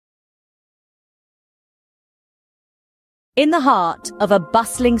In the heart of a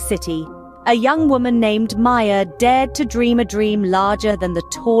bustling city, a young woman named Maya dared to dream a dream larger than the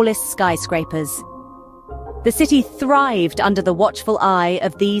tallest skyscrapers. The city thrived under the watchful eye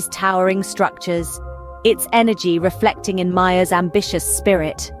of these towering structures, its energy reflecting in Maya's ambitious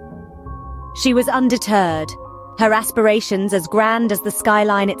spirit. She was undeterred, her aspirations as grand as the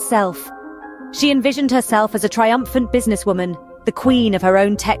skyline itself. She envisioned herself as a triumphant businesswoman, the queen of her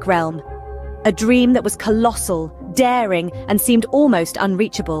own tech realm. A dream that was colossal, daring, and seemed almost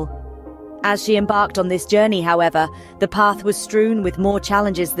unreachable. As she embarked on this journey, however, the path was strewn with more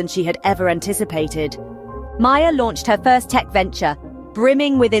challenges than she had ever anticipated. Maya launched her first tech venture,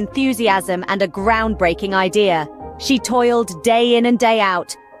 brimming with enthusiasm and a groundbreaking idea. She toiled day in and day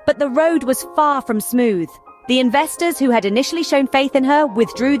out, but the road was far from smooth. The investors who had initially shown faith in her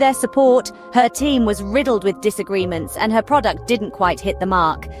withdrew their support, her team was riddled with disagreements, and her product didn't quite hit the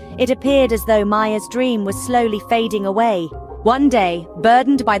mark. It appeared as though Maya's dream was slowly fading away. One day,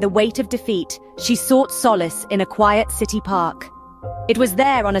 burdened by the weight of defeat, she sought solace in a quiet city park. It was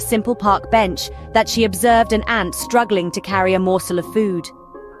there, on a simple park bench, that she observed an ant struggling to carry a morsel of food.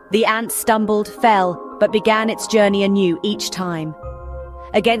 The ant stumbled, fell, but began its journey anew each time.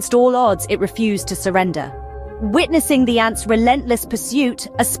 Against all odds, it refused to surrender. Witnessing the ant's relentless pursuit,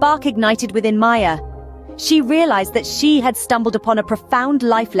 a spark ignited within Maya. She realized that she had stumbled upon a profound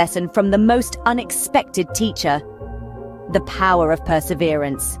life lesson from the most unexpected teacher: the power of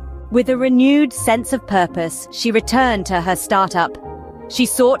perseverance. With a renewed sense of purpose, she returned to her startup. She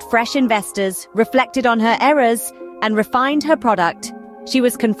sought fresh investors, reflected on her errors, and refined her product. She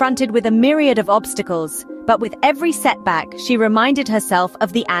was confronted with a myriad of obstacles, but with every setback, she reminded herself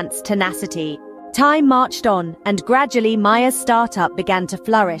of the ant's tenacity. Time marched on, and gradually Maya's startup began to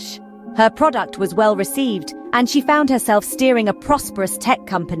flourish. Her product was well received, and she found herself steering a prosperous tech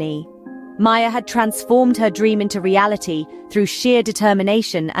company. Maya had transformed her dream into reality through sheer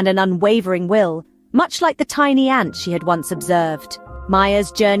determination and an unwavering will, much like the tiny ant she had once observed.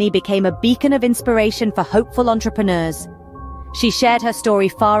 Maya's journey became a beacon of inspiration for hopeful entrepreneurs. She shared her story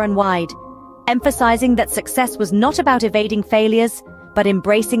far and wide, emphasizing that success was not about evading failures, but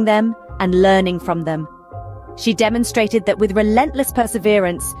embracing them and learning from them. She demonstrated that with relentless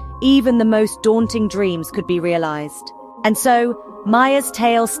perseverance, even the most daunting dreams could be realized. And so, Maya's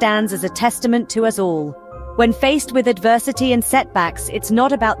tale stands as a testament to us all. When faced with adversity and setbacks, it's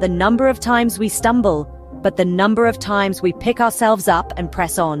not about the number of times we stumble, but the number of times we pick ourselves up and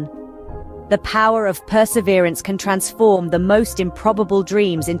press on. The power of perseverance can transform the most improbable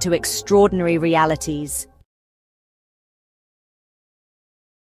dreams into extraordinary realities.